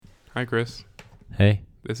Hi, Chris. Hey,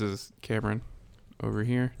 This is Cameron over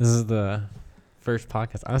here. this is the first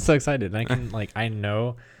podcast. I'm so excited. I can I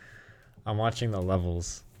know I'm watching the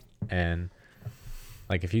levels, and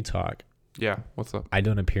if you talk, Yeah, what's up? I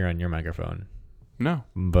don't appear on your microphone, No.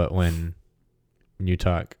 but when you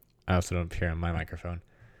talk, I also don't appear on my microphone.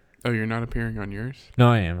 Oh, you're not appearing on yours?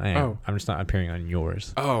 No, I am. Oh. I'm just not appearing on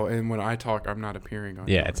yours. Oh, and when I talk, I'm not appearing on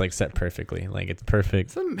Yeah, yours. it's set perfectly. It's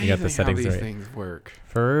perfect. It's amazing you got the settings how these right. things work.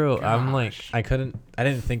 For real, Gosh. I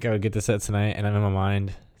didn't think I would get this set tonight, and I'm in my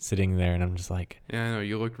mind sitting there, and I'm just like, Yeah, I know.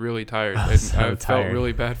 You looked really tired. I And was so I felt tired.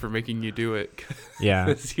 really bad for making you do it. yeah.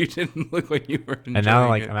 Because you didn't look like you were enjoying And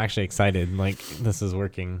now, it. I'm actually excited. This is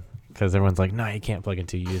working because everyone's like, "No, you can't plug in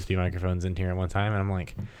two USB microphones in here at one time." And I'm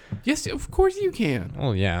like, Yes, of course you can.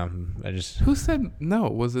 "Oh yeah." I just Who said no?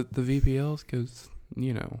 Was it the VPLs? Because,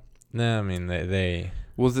 no. I mean, they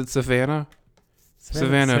Was it Savannah?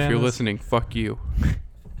 Savannah, if you're listening, fuck you.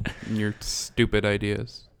 And your stupid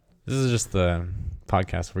ideas. This is just the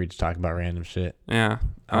podcast where we just talk about random shit. Yeah.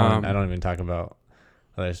 I don't even talk about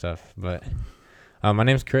other stuff. But my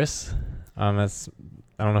name's Chris.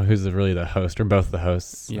 I don't know who's really the host. We're both the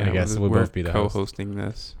hosts. Yeah, I guess we're we'll both be the hosts. co-hosting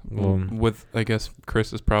this. Well, With, I guess,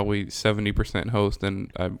 Chris is probably 70% host,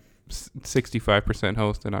 and I'm 65%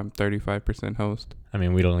 host, and I'm 35% host. I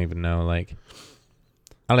mean, we don't even know. I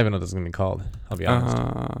don't even know what this is gonna be called. I'll be honest.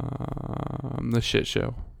 The shit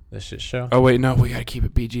show. This shit show. Oh wait, no, we gotta keep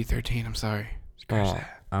it PG-13. I'm sorry. Scratch Oh,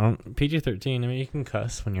 that. I don't PG-13. I mean, you can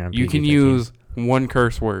cuss when you're on. You can PG-13. use one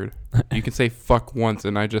curse word. You can say fuck once,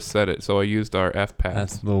 and I just said it, so I used our F pass.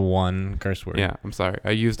 That's the one curse word. Yeah, I'm sorry.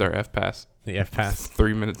 I used our F pass. The F pass.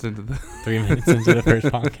 3 minutes into the 3 minutes into the first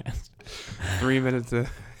podcast. 3 minutes.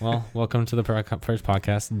 Well, welcome to the first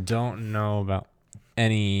podcast. Don't know about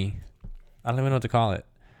any. I don't even know what to call it.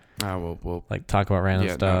 We'll Talk about random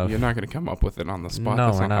No, stuff. you're not gonna come up with it on the spot. No,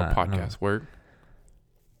 That's we're not how not. podcasts work.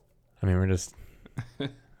 I mean, we're just.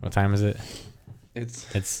 What time is it?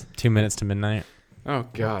 It's 2 minutes to midnight. Oh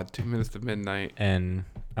God, 2 minutes to midnight. And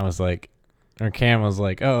I was like, or Cam was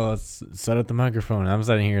like, "Oh, let's set up the microphone." And I'm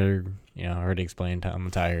sitting here, already explained how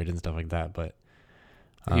I'm tired and stuff like that. But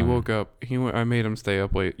He woke up. I made him stay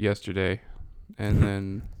up late yesterday, and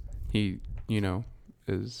then he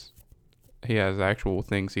has actual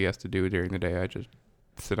things he has to do during the day. I just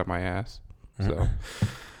sit on my ass. So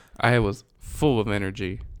I was full of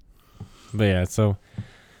energy. But yeah, so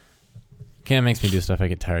Cam makes me do stuff I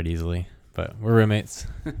get tired easily. But we're roommates,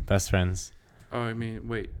 best friends. Oh, I mean,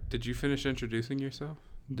 wait. Did you finish introducing yourself?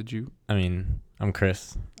 Did you? I mean, I'm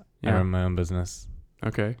Chris. I Yeah. run my own business,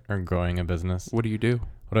 Okay. or growing a business. What do you do?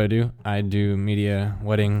 What do? I do media,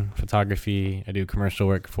 wedding photography. I do commercial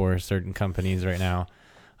work for certain companies right now.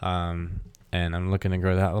 And I'm looking to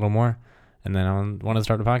grow that a little more. And then I want to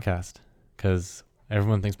start a podcast because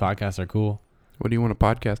everyone thinks podcasts are cool. What do you want to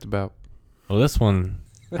podcast about? Well, this one,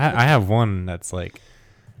 I have one that's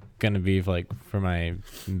going to be for my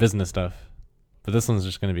business stuff. But this one's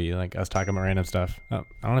just going to be us talking about random stuff. Oh,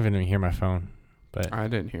 I don't even hear my phone, but I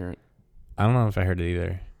didn't hear it. I don't know if I heard it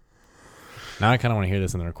either. Now I kind of want to hear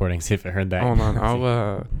this in the recording, see if I heard that. Hold on.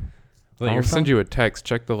 I'll send you a text.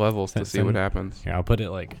 Check the levels to see what happens. Here, I'll put it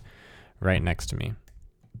right next to me.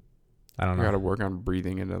 I don't I know. gotta work on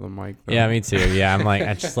breathing into the mic. Though. Yeah, me too. Yeah, I'm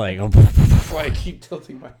I just So I keep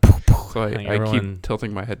tilting my. So I keep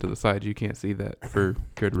tilting my head to the side. You can't see that for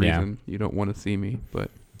good reason. You don't want to see me, but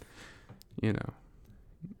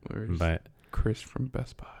where's But Chris from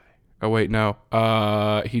Best Buy? Oh wait, no.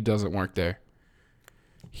 He doesn't work there.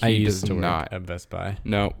 I used does to work not. at Best Buy.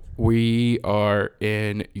 No, we are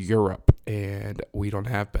in Europe and we don't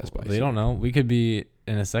have Best Buy. They don't know. We could be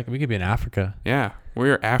in a second. We could be in Africa. Yeah,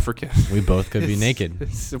 we're African. We both could be naked.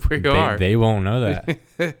 We are. They won't know that.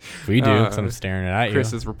 We do. Because I'm staring at you.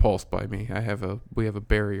 Chris is repulsed by me. We have a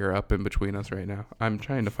barrier up in between us right now. I'm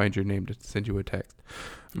trying to find your name to send you a text.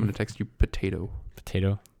 I'm gonna text you potato.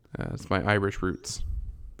 Potato. It's my Irish roots.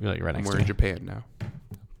 You're right next We're to in me. Japan now.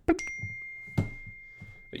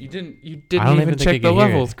 But you didn't I don't even think check you the could hear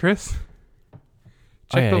levels, it. Chris. Oh,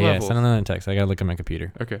 Check the yeah. levels. Send another text. I gotta look at my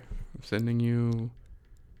computer. Okay, I'm sending you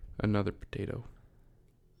another potato.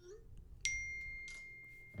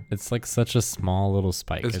 It's such a small little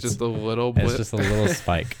spike. It's just a little blip. It's just a little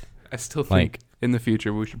spike. I still think in the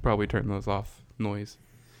future we should probably turn those off. Noise.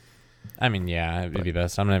 I mean, yeah, it'd be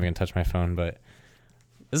best. I'm not even gonna touch my phone, but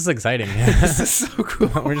this is exciting. This is so cool.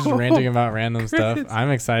 We're just ranting about random stuff. I'm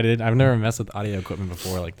excited. I've never messed with audio equipment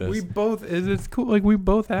before like this. It's cool. We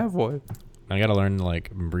both have one. I gotta learn to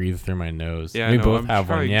breathe through my nose. Yeah, we I know, both I'm have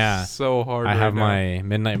one. trying Yeah, so hard. I have right now. my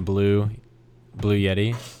Midnight Blue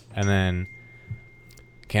Yeti, and then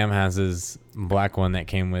Cam has his black one that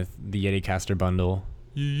came with the Yeticaster bundle,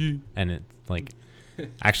 and it's like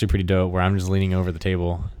actually pretty dope. Where I'm just leaning over the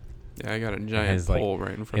table. Yeah, I got a giant pole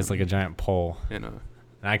right in front of me. It's like a giant pole. And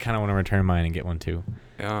I kind of want to return mine and get one too.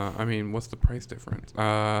 I mean, what's the price difference?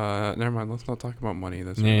 Never mind. Let's not talk about money.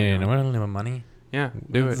 No, we're not talking about money. Yeah,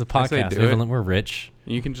 do it. It's a podcast. We're rich.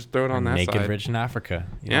 You can just throw it on that naked side. Rich in Africa.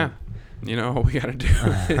 Yeah. You know what we gotta do?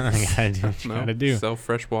 Gotta do. Sell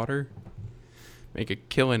fresh water. Make a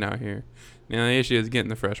killing out here. Now the issue is getting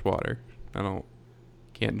the fresh water.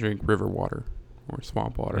 Can't drink river water or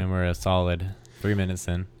swamp water. And we're a solid 3 minutes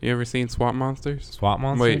in. You ever seen Swamp Monsters? Swamp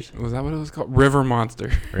Monsters? Wait, was that what it was called? River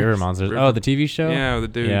Monster. River Monsters. Oh, the TV show? Yeah, the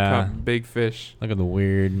dude caught big fish. Look at the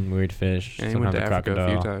weird fish. Yeah, he went to Africa a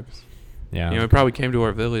few times. Yeah. He probably came to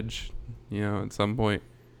our village, at some point.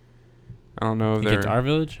 I don't know if he came to our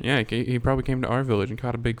village? Yeah, he probably came to our village and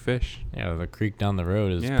caught a big fish. Yeah, the creek down the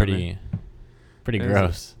road is pretty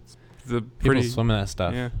gross. People swim in that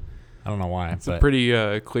stuff. Yeah. I don't know why. It's a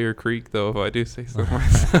pretty clear creek, though, if I do say so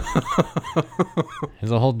myself. There's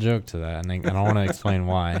a whole joke to that, and I don't want to explain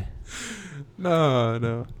why.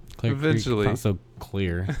 No. Clear Eventually. Creek, it's not so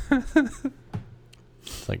clear.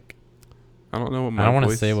 It's like... I don't know what I don't want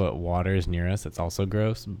to say what water is near us. It's also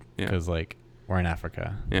gross because, we're in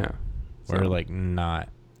Africa. Yeah. We're, not...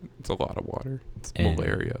 It's a lot of water. It's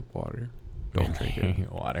malaria water. Don't drink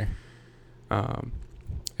it. Water. I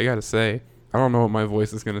gotta say, I don't know what my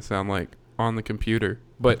voice is gonna sound like on the computer,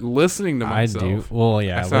 but listening to myself... I do. Well,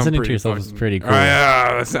 yeah. Listening to yourself is pretty cool.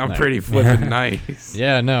 Yeah, that sounds pretty flippin' nice.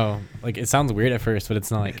 Yeah, no. It sounds weird at first, but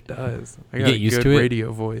it's not like... It does. I got a get used good to it.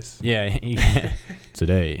 Radio voice. Yeah.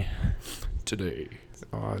 Today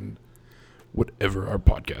on whatever our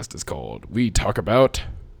podcast is called, we talk about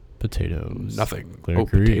potatoes. Nothing. Clear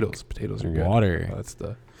Creek. Potatoes. Potatoes are water. Good. That's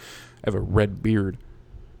I have a red beard.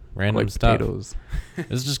 Random stuff. Potatoes. This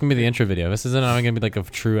is just gonna be the intro video. This isn't even gonna be like a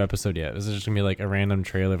true episode yet. This is just gonna be like a random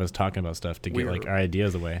trailer of us talking about stuff to get our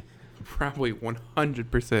ideas away. Probably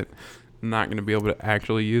 100% not gonna be able to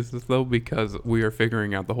actually use this though because we are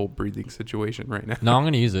figuring out the whole breathing situation right now. No, I'm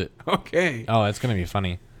gonna use it. Okay. Oh, it's gonna be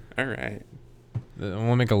funny. All right.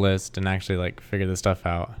 We'll make a list and actually figure this stuff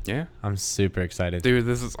out. Yeah. I'm super excited. Dude,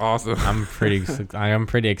 this is awesome. I'm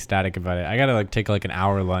pretty ecstatic about it. I gotta take an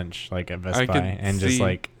hour lunch at Best Buy and just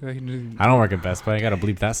I don't work at Best Buy. I gotta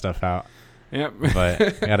bleep that stuff out. Yep. But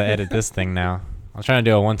I gotta edit this thing now. I was trying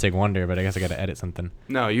to do a one take wonder, but I guess I gotta edit something.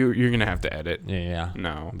 No, you're gonna have to edit. Yeah.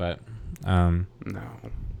 No. But no. Man,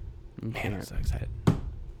 I'm so excited.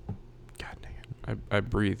 God dang it. I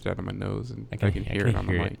breathed out of my nose and I can hear it on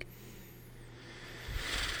the mic.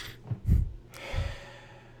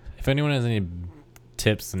 If anyone has any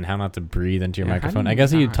tips on how not to breathe into your microphone, I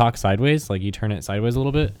guess you talk sideways, you turn it sideways a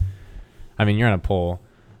little bit. I mean, you're on a pole,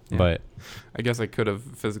 but I guess I could have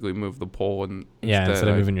physically moved the pole and instead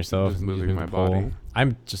of moving yourself, just moving my body.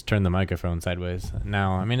 I'm just turned the microphone sideways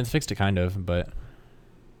now. I mean, it's fixed it kind of, but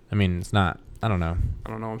I mean, it's not. I don't know.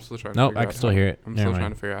 I'm still trying. Nope, I can still hear it. I'm still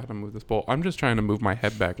trying to figure out how to move this pole. I'm just trying to move my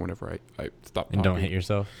head back whenever I stop talking. And don't hit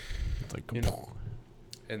yourself. It's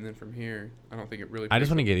and then from here, I don't think it really... I just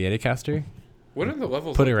want to get a Yeticaster. What are the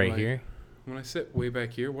levels Put it right here. When I sit way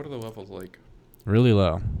back here, what are the levels like? Really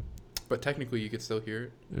low. But technically, you could still hear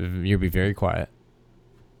it? You'll be very quiet.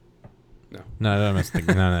 No. No, no.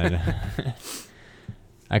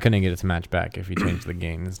 I couldn't get it to match back if you changed the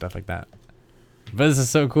gain and stuff like that. But this is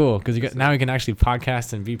so cool because now we can actually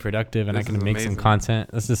podcast and be productive, and I can make some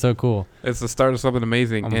content. This is so cool. It's the start of something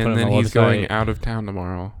amazing, and then he's going out of town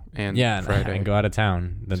tomorrow and Friday. And go out of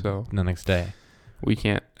town the next day. We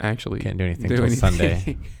can't do anything till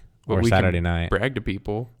Sunday or Saturday night. Brag to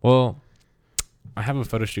people. Well, I have a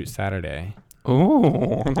photo shoot Saturday.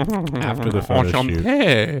 Oh, after the photo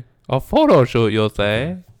shoot. A photo shoot, you'll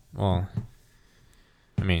say? Well,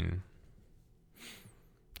 I mean.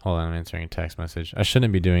 Hold on, I'm answering a text message. I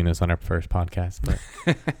shouldn't be doing this on our first podcast, but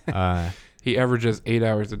he averages 8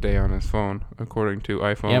 hours a day on his phone, according to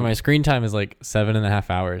iPhone. Yeah, my screen time is 7.5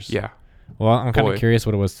 hours. Yeah. Well, I'm kind of curious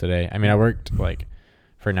what it was today. I mean, I worked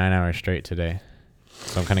for 9 hours straight today,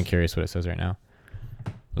 so I'm kind of curious what it says right now.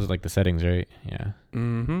 Those are the settings, right? Yeah.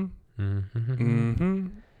 I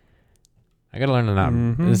gotta learn to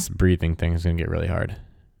not. This breathing thing is gonna get really hard.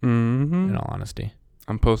 In all honesty.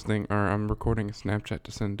 I'm recording a Snapchat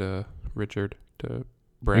to send to Richard to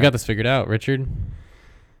Brad. We got this figured out, Richard.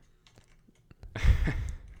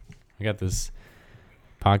 We got this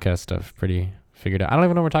podcast stuff pretty figured out. I don't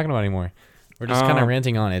even know what we're talking about anymore. We're just kind of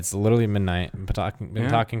ranting on. It's literally midnight. Been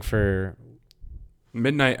talking for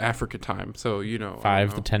midnight Africa time. So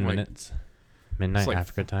 5 to 10 minutes midnight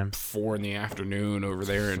Africa time. 4 PM over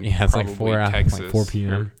there in it's probably like Texas, like 4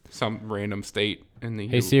 p.m. some random state in the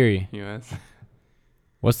Hey Siri, U.S.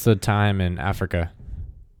 What's the time in Africa?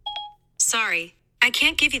 Sorry, I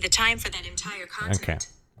can't give you the time for that entire continent. Okay.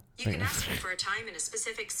 You can ask me for a time in a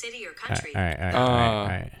specific city or country. All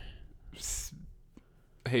right.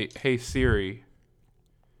 Hey Siri,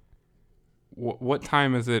 what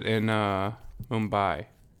time is it in Mumbai?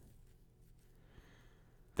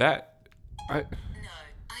 No, I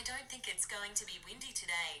don't think it's going to be windy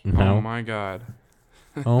today. No. Oh my god.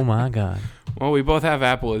 Oh my god. Well, we both have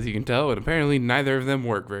Apple, as you can tell, and apparently neither of them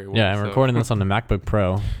work very well. Yeah, I'm recording this on the MacBook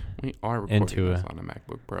Pro. We are recording this on a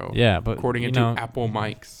MacBook Pro. Yeah, but recording into Apple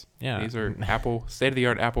mics. Yeah, these are Apple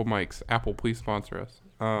state-of-the-art Apple mics. Apple, please sponsor us.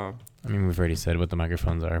 I mean, we've already said what the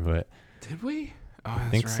microphones are, but did we? Oh, I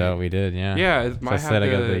think so. We did. Yeah. Yeah. I said I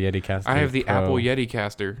got the Yeti Caster. I have the Pro. Apple Yeti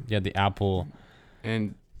Caster. Yeah, the Apple.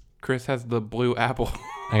 And Chris has the blue Apple.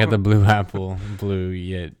 I got the blue Apple,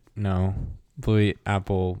 blue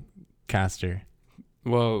Apple Caster.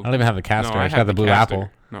 Well, I don't even have the Caster. I just got the blue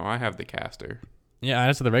Apple. No, I have the Caster. Yeah, I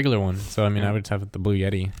just have the regular one. So I mean, I would just have the blue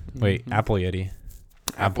Yeti. Wait, Apple Yeti.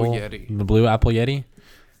 Apple Yeti. The blue Apple Yeti.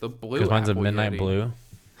 The blue. Because mine's a Apple midnight Yeti. blue.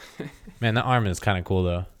 Man, that arm is kind of cool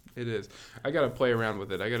though. It is. I gotta play around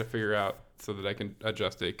with it. I gotta figure out so that I can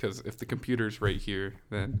adjust it. Because if the computer's right here,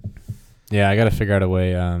 then. Yeah, I gotta figure out a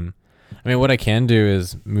way. I mean, what I can do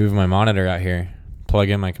is move my monitor out here, plug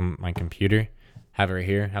in my computer, have it right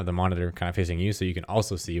here, have the monitor kind of facing you, so you can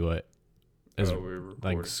also see what is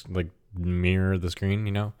like mirror the screen.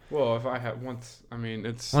 You know. Well, if I have once, I mean,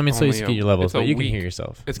 it's. Well, I mean, so you see your levels, but you can hear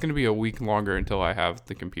yourself. It's gonna be a week longer until I have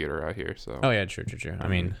the computer out here. So. Oh yeah, true. I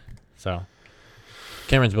mean, so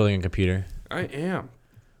Cameron's building a computer. I am.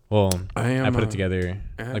 Well, I am. I put it together,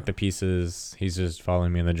 like the pieces. He's just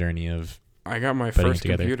following me on the journey of. I got my first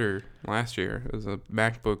computer last year. It was a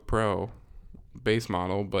MacBook Pro base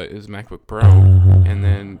model, but it was MacBook Pro. And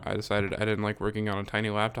then I decided I didn't like working on a tiny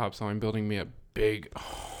laptop, so I'm building me a big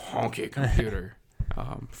honky computer.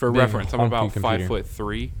 For reference, I'm about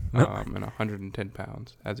 5'3", and 110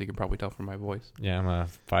 pounds, as you can probably tell from my voice. Yeah, I'm a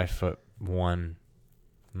 5'1",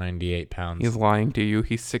 98 pounds. He's lying to you.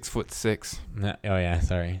 He's 6'6". Oh yeah,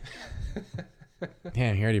 sorry.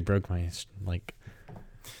 Damn, he already broke my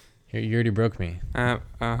You already broke me.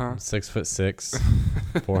 6'6",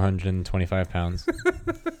 425 pounds.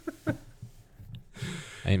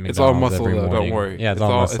 It's all muscle though. Don't worry. Yeah, it's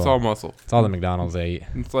all muscle. It's all muscle. It's all the McDonald's I eat.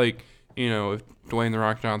 It's like, if Dwayne the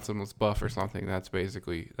Rock Johnson was buff or something, that's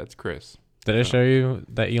Chris. Did I show you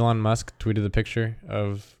that Elon Musk tweeted the picture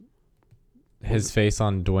of his face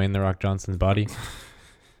on Dwayne the Rock Johnson's body?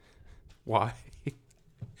 Why?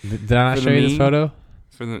 Did I not show you this photo?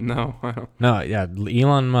 No, I don't. No, yeah.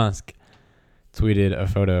 Elon Musk tweeted a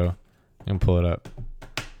photo. I'm gonna pull it up.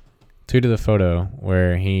 Tweeted a photo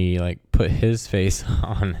where he put his face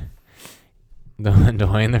on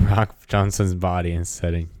Dwayne the Rock Johnson's body and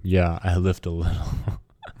said, "Yeah, I lift a little."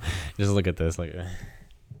 Just look at this, One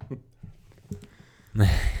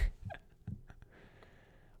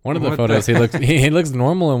of the photos, he looks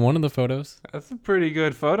normal in one of the photos. That's a pretty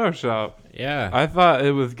good Photoshop. Yeah, I thought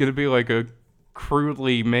it was gonna be like a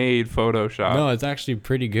crudely made Photoshop. No, it's actually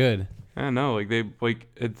pretty good. I know,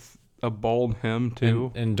 it's a bald him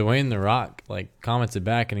too. And Dwayne the Rock commented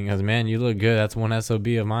back and he goes, "Man, you look good. That's one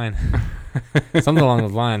SOB of mine." Something along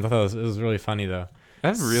those lines. I thought it was really funny though.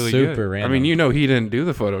 That's really super good. random. I mean, he didn't do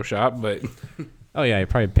the Photoshop, but oh yeah, he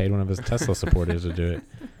probably paid one of his Tesla supporters to do it.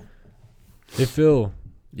 Hey Phil,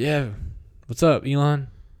 yeah, what's up, Elon?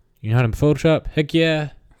 You know how to Photoshop? Heck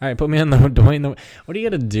yeah! All right, put me on the Dwayne. What do you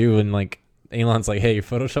got to do when Elon's like, "Hey,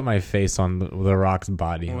 Photoshop my face on the Rock's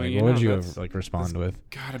body"? Well, what would you respond with?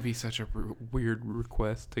 Gotta be such a weird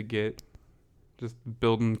request to get. Just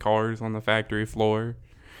building cars on the factory floor.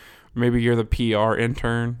 Maybe you're the PR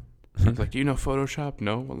intern. He's like, "Do you know Photoshop?"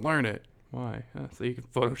 "No." "Well, learn it." "Why?" "So you can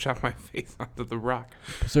Photoshop my face onto the Rock."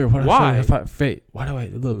 "Sir, why? Why do I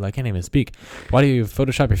look? I can't even speak. Why do you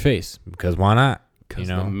Photoshop your face?" "Because why not?" Because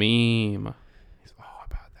the meme. He's all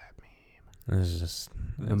about that meme. It's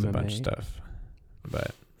a bunch of stuff.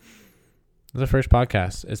 But it's the first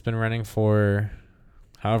podcast. It's been running for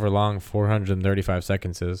however long 435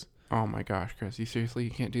 seconds is. Oh my gosh, Chris! You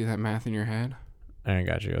can't do that math in your head? I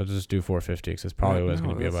got you. I'll just do 450 because it's probably what it's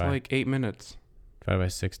going to be about. It's 8 minutes. 5 by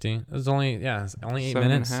 60. It's only 8 7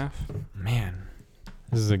 minutes. 7.5. Man,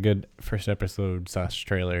 this is a good first episode /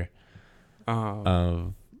 trailer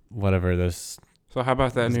of whatever this. So how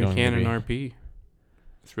about that new Canon RP?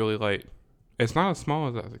 It's really light. It's not as small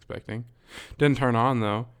as I was expecting. Didn't turn on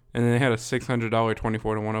though, and then they had a $600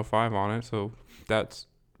 24-105 on it, so that's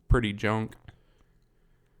pretty junk.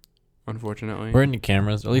 unfortunately. We're into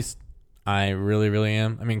cameras. At least I really, really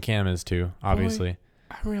am. I mean, Cam is too, obviously. Boy,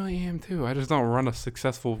 I really am too. I just don't run a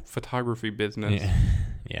successful photography business.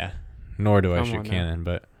 Yeah. Nor do I Come shoot on now. Canon,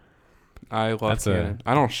 but I love Canon.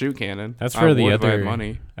 I don't shoot Canon. That's for the would other. if I had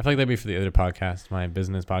money. I feel like that'd be for the other podcast, my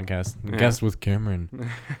business podcast. Yeah. Guest with Cameron.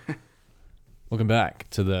 Welcome back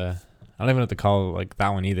to the. I don't even know what to call like that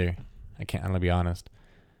one either. I'm gonna be honest,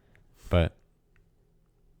 but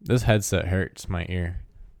this headset hurts my ear.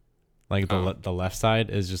 Like the left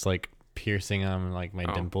side is just like piercing on like my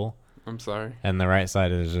dimple. I'm sorry. And the right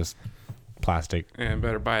side is just plastic. And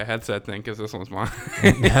better buy a headset then, because this one's mine.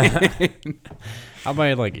 I'll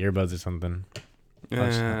buy like earbuds or something.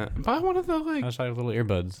 Buy one of the like. I'll try little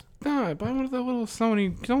earbuds. Nah, buy one of the little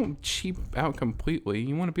Sony. Don't cheap out completely.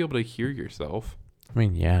 You want to be able to hear yourself. I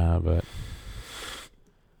mean, yeah, but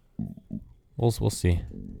we'll see.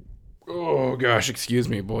 Oh gosh, excuse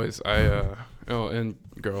me, boys. And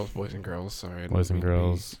girls, boys and girls. Sorry, boys and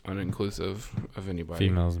girls, uninclusive of anybody.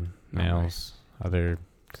 Females, males, other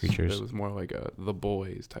creatures. It was more like the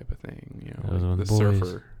boys type of thing, you know, like the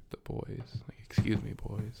surfer, the boys. Like, excuse me,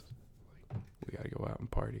 boys. Like, we gotta go out and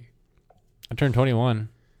party. I turned 21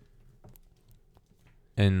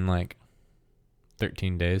 in like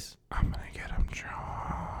 13 days. I'm gonna get them drunk.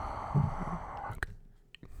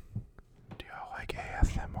 Do y'all like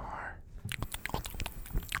ASMR?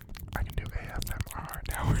 I can do ASMR.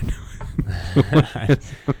 Now we're doing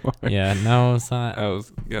ASMR. Yeah, no, it's not.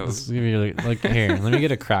 Let's give you like here. Let me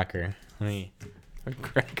get a cracker. A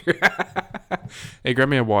cracker. Hey, grab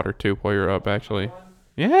me a water too while you're up. Actually,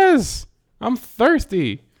 yes, I'm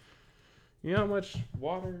thirsty. You know how much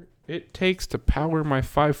water it takes to power my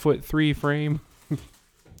 5'3" frame?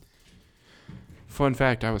 Fun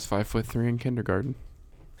fact: I was 5'3" in kindergarten.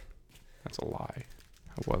 That's a lie.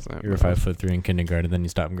 I wasn't. You were 5'3" in kindergarten, then you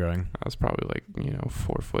stopped growing. I was probably like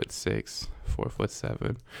 4'6",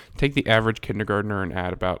 4'7". Take the average kindergartner and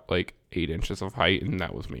add about like 8 inches of height, and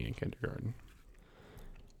that was me in kindergarten.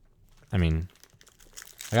 I mean,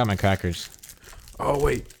 I got my crackers. Oh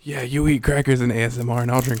wait, yeah, you eat crackers in ASMR,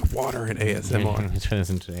 and I'll drink water in ASMR. Turn this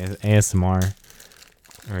into ASMR.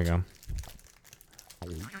 There we go.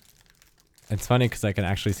 It's funny because I can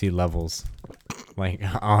actually see levels, like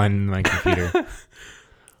on my computer.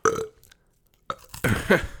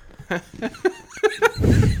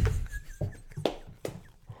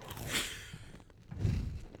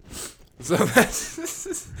 So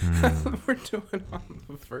that's what we're doing on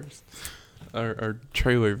the first. Our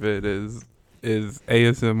trailer vid is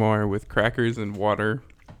ASMR with crackers and water.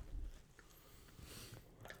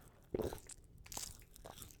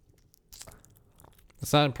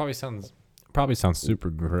 It probably sounds super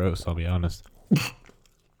gross. I'll be honest.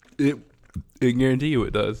 It guarantee you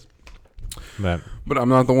it does. But I'm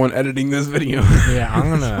not the one editing this video. Yeah, I'm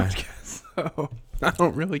gonna. So I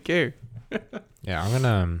don't really care. Yeah, I'm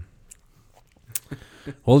gonna.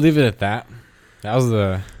 We'll leave it at that. That was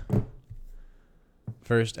the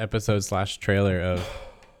first episode / trailer of.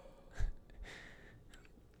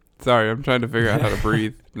 Sorry, I'm trying to figure out how to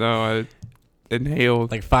breathe. No, I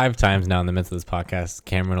inhaled Like 5 times now in the midst of this podcast,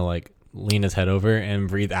 Cameron will like lean his head over and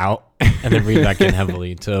breathe out, and then breathe back in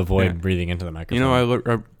heavily to avoid breathing into the microphone. You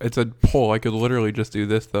know, it's a pull. I could literally just do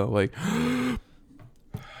this though, like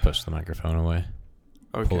push the microphone away,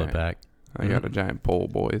 pull it back. I got a giant pole,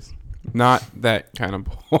 boys. Not that kind of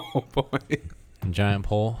pole, boy. Giant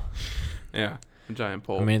pole. Yeah, a giant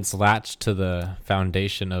pole. I mean, it's latched to the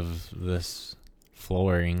foundation of this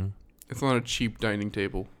flooring. It's not a cheap dining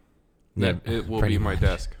table. Yeah, it will be my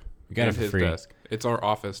desk. We got it for free. Desk. It's our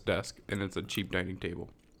office desk, and it's a cheap dining table.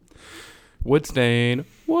 Wood stain.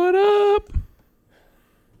 What up?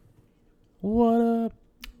 What up?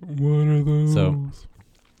 What are those? So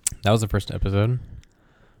that was the first episode.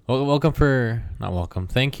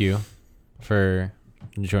 Thank you for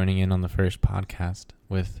joining in on the first podcast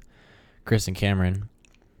with Chris and Cameron.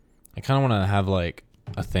 I kind of want to have like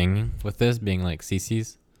a thing with this being like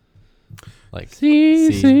CC's. Like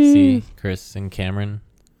C, Chris and Cameron.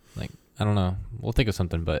 Like, I don't know. We'll think of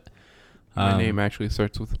something, but my name actually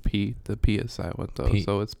starts with a P. The P is silent though,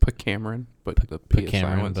 so it's Cameron, but the P is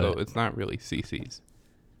silent, so it's not really CC's.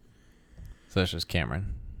 So that's just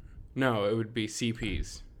Cameron. No, it would be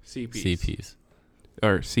CP's. CP's.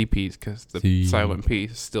 Or CP's, because the silent P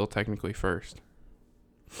is still technically first.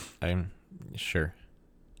 I'm sure.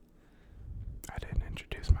 I didn't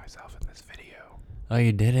introduce myself in this video. Oh,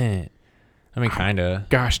 you didn't? I mean, kind of.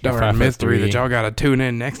 Gosh darn mystery that y'all got to tune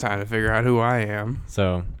in next time to figure out who I am.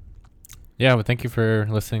 So, yeah, well, thank you for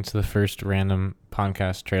listening to the first random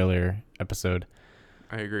podcast trailer episode.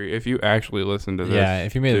 I agree. If you actually listen to this. Yeah,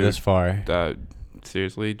 if you made it this far.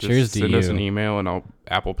 Seriously, just cheers to send us you. an email and I'll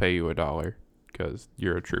Apple Pay you $1 because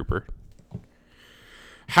you're a trooper.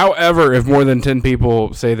 However, if more than 10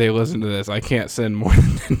 people say they listen to this, I can't send more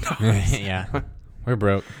than $10. Yeah, we're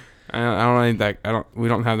broke. I don't need that. We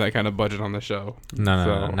don't have that kind of budget on the show.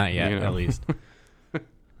 No, not yet, at least.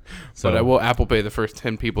 But I will Apple Pay the first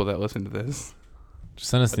 10 people that listen to this. Just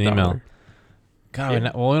send us an email. God, we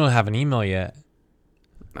don't have an email yet.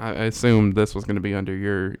 I assumed this was going to be under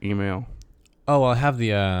your email. Oh, well, I have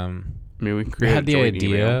the we can create. I had the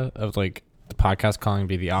idea of like the podcast calling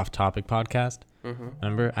be the Off Topic Podcast. Mm-hmm.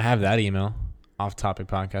 Remember, I have that email,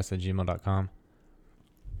 offtopicpodcast@gmail.com.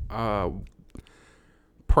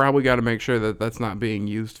 Probably got to make sure that that's not being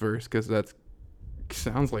used first, because that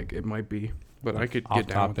sounds like it might be. But I could get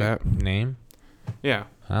down with that name. Yeah,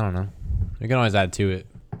 I don't know. We can always add to it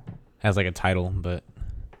as like a title, but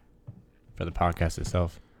for the podcast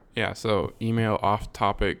itself. Yeah. So email Off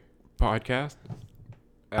Topic Podcast.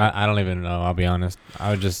 I don't even know. I'll be honest.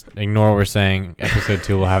 I would just ignore what we're saying. Episode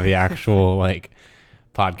 2 will have the actual like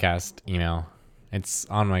podcast email. It's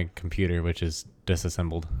on my computer, which is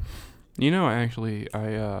disassembled. You know, I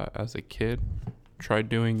as a kid tried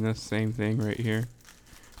doing this same thing right here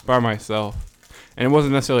by myself, and it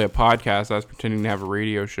wasn't necessarily a podcast. I was pretending to have a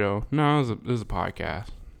radio show. No, it was a podcast,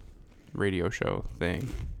 radio show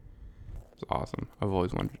thing. It's awesome.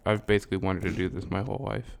 I've basically wanted to do this my whole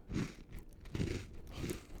life.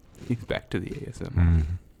 He's back to the ASMR.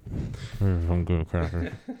 I'm good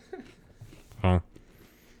cracker. Huh.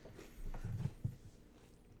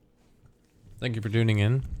 Thank you for tuning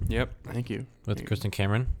in. Yep, thank you. With Kristen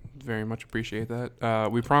Cameron. Very much appreciate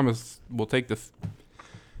that. We promise we'll take this,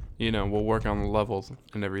 we'll work on the levels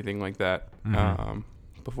and everything like that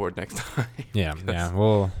before next time. Yeah.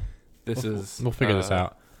 We'll figure this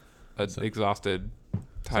out. Exhausted,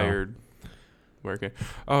 tired, working.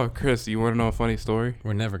 Oh, Chris, you want to know a funny story?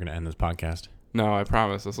 We're never going to end this podcast. No, I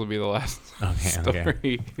promise. This will be the last story.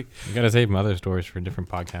 Okay. You got to save some other stories for different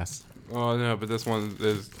podcasts. Oh, no, but this one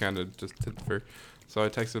is kind of just for... So I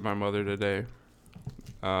texted my mother today.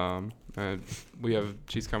 And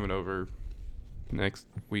she's coming over next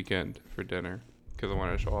weekend for dinner because I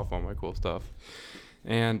wanted to show off all my cool stuff.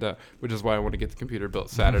 And which is why I want to get the computer built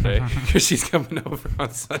Saturday because she's coming over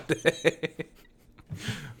on Sunday.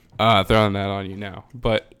 Throwing that on you now.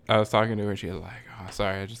 But I was talking to her and she was like, oh,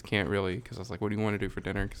 sorry, I just can't really, because I was like, what do you want to do for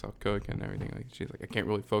dinner? Because I'll cook and everything. Like, she's like, I can't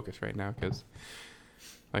really focus right now because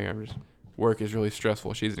work is really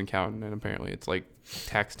stressful. She's an accountant and apparently it's like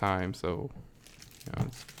tax time, so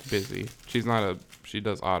it's busy. She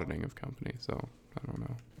does auditing of companies, so I don't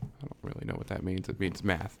know. I don't really know what that means. It means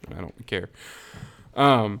math, and I don't care.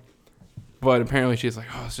 But apparently she's like,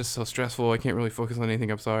 oh, it's just so stressful. I can't really focus on anything.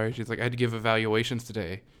 I'm sorry. She's like, I had to give evaluations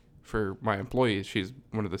today for my employees. She's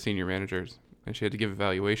one of the senior managers, and she had to give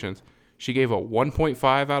evaluations. She gave a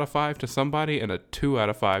 1.5 out of 5 to somebody and a 2 out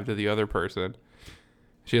of 5 to the other person.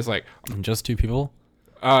 She was like... Just 2 people?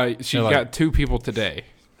 She got 2 people today,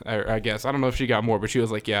 I guess. I don't know if she got more, but she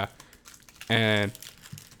was like, yeah. And...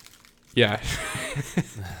 yeah.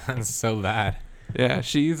 That's so bad. Yeah,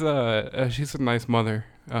 she's a nice mother.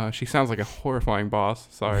 She sounds like a horrifying boss.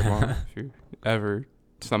 Sorry, Mom, if you ever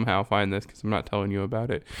somehow find this, because I'm not telling you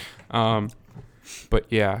about it. But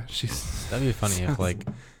yeah, that'd be funny if like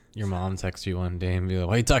your mom texts you one day and be like,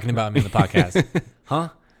 "Why are you talking about me in the podcast?" Huh?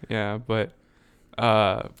 Yeah, but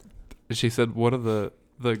she said one of the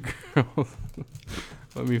girls.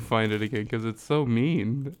 Let me find it again because it's so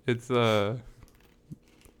mean. It's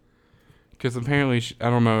because apparently, I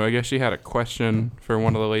don't know, I guess she had a question for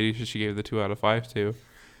one of the ladies that she gave the 2 out of 5 to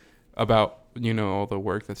about, all the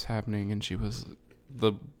work that's happening. And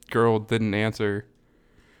the girl didn't answer.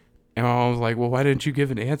 And I was like, well, why didn't you give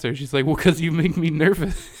an answer? She's like, well, because you make me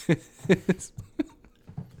nervous.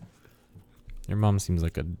 Your mom seems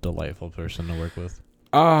like a delightful person to work with.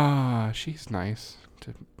 She's nice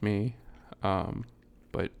to me.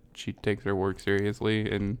 But she takes her work seriously,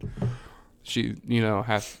 and she,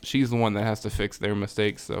 she's the one that has to fix their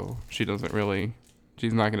mistakes, so she's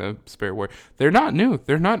not going to spare work. They're not new.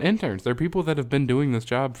 They're not interns. They're people that have been doing this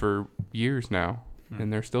job for years now,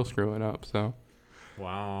 and they're still screwing up, so.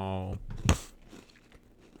 Wow.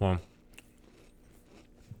 Well,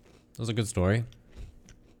 that was a good story.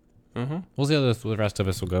 We'll see how the rest of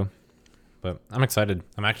us will go, but I'm excited.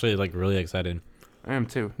 I'm actually, really excited. I am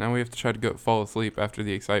too. Now we have to try to fall asleep after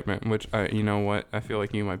the excitement, which you know what? I feel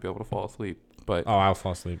like you might be able to fall asleep, but I'll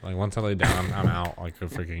fall asleep. Like once I lay down, I'm out like a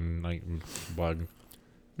freaking bug.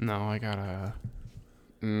 No, I gotta.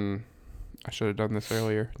 I should have done this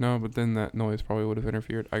earlier. No, but then that noise probably would have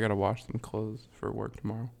interfered. I gotta wash some clothes for work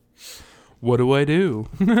tomorrow. What do I do?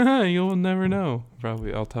 You'll never know.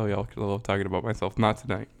 Probably I'll tell y'all because I love talking about myself. Not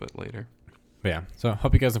tonight, but later. But yeah, so I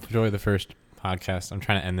hope you guys enjoy the first podcast. I'm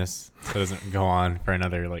trying to end this so it doesn't go on for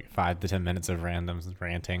another like 5 to 10 minutes of randoms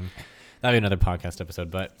ranting. That'll be another podcast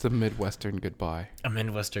episode, but it's a Midwestern goodbye. A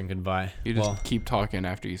Midwestern goodbye. You just keep talking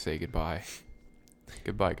after you say goodbye.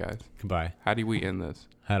 Goodbye, guys. Goodbye. How do we end this?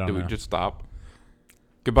 I don't know. Do we just stop?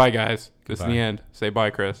 Goodbye, guys. This is Goodbye. the end. Say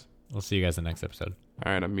bye, Chris. We'll see you guys in the next episode.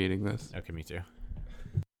 All right, I'm muting this. Okay, me too.